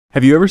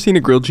Have you ever seen a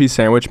grilled cheese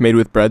sandwich made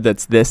with bread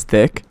that's this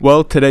thick?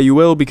 Well, today you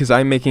will, because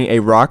I'm making a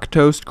rock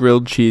toast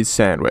grilled cheese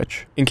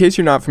sandwich. In case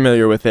you're not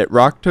familiar with it,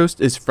 rock toast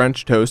is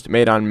French toast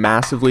made on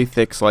massively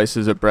thick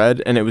slices of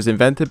bread, and it was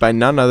invented by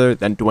none other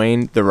than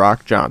Dwayne "The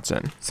Rock"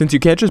 Johnson. Since you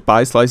can't just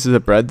buy slices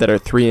of bread that are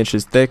 3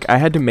 inches thick, I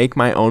had to make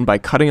my own by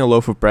cutting a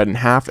loaf of bread in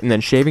half and then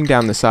shaving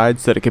down the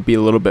sides so that it could be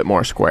a little bit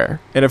more square.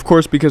 And of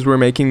course, because we're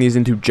making these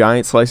into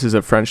giant slices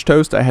of French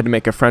toast, I had to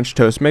make a French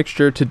toast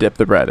mixture to dip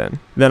the bread in.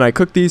 Then I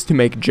cooked these to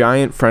make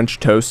giant French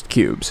toast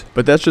cubes.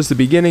 But that's just the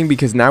beginning,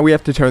 because now we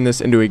have to turn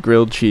this into a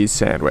grilled cheese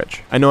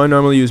sandwich. I know I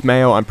normally use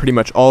mayo on pretty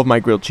much all of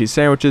my grilled cheese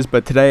sandwiches,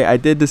 but today I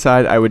did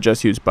decide I would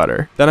just use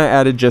butter. Then I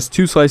added just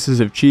 2 slices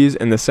of cheese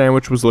and the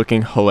sandwich was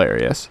looking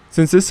hilarious.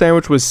 Since this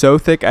sandwich was so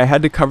thick, I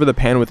had to cover the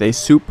pan with a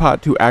soup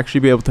pot to actually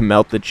be able to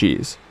melt the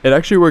cheese. It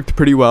actually worked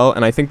pretty well,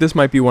 and I think this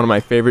might be one of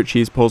my favorite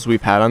cheese pulls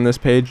we've had on this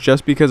page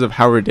just because of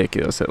how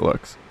ridiculous it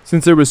looks.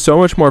 Since there was so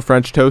much more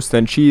French toast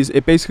than cheese,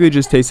 it basically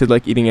just tasted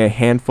like eating a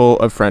handful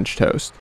of French toast.